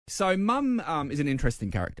So Mum is an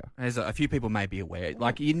interesting character, as a few people may be aware.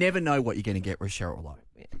 Like, you never know what you're going to get with Cheryl Lowe.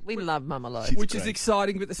 We love Mama Lowe. Which is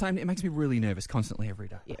exciting, but at the same time, it makes me really nervous constantly every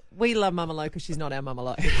day. Yeah, we love Mama Lowe because she's not our Mama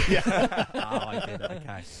Lowe. I get it,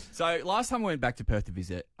 okay. So last time I went back to Perth to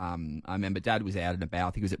visit, I remember Dad was out and about.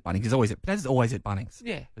 I think he was at Bunnings. Dad's always at Bunnings.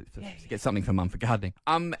 Yeah. To get something for Mum for gardening.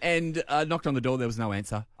 And knocked on the door, there was no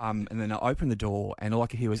answer. And then I opened the door, and all I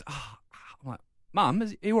could hear was, I'm like, Mum, are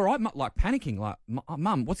you all right? Like panicking, like,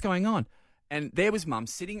 Mum, what's going on? And there was Mum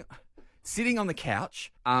sitting on the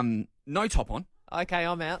couch, no top on. Okay,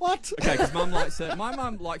 I'm out. What? Okay, because my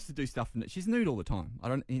mum likes to do stuff, and she's nude all the time.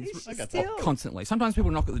 Still? Constantly. Sometimes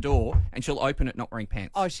people knock at the door, and she'll open it not wearing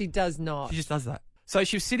pants. Oh, she does not. She just does that. So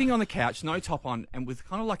she was sitting on the couch, no top on, and with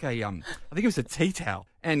kind of like I think it was a tea towel,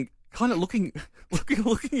 and kind of looking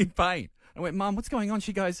in pain. I went, Mum, what's going on?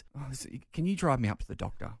 She goes, can you drive me up to the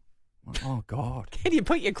doctor? I'm like, oh, God. Can you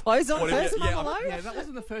put your clothes on first, Mama Lowe? Yeah, that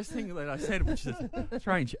wasn't the first thing that I said, which is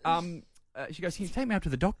strange. She goes, can you take me up to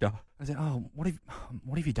the doctor? I said, oh, what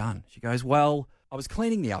have you done? She goes, well, I was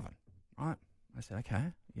cleaning the oven, right? I said, okay,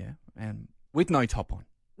 yeah, and with no top on.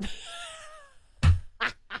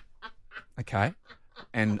 Okay,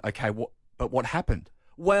 but what happened?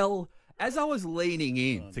 Well, as I was leaning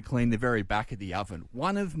in to clean the very back of the oven,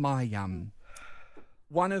 one of my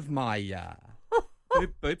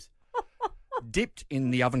boobs dipped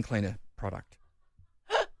in the oven cleaner product,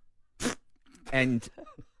 and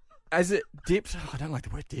as it dipped, I don't like the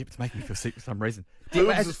word dip, it's making me feel sick for some reason.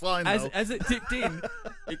 Boobs is fine, though. As it dipped in,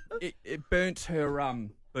 it burnt her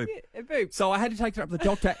boob. Yeah, boob. So I had to take her up to the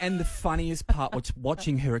doctor, and the funniest part was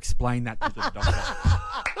watching her explain that to the doctor.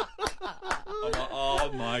 I'm like,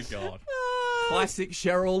 oh my God. Classic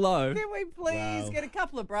Cheryl Lowe. Can we please get a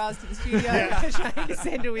couple of bras to the studio for Shane to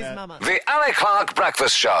send to his mama? The Ali Clark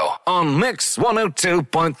Breakfast Show on Mix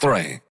 102.3.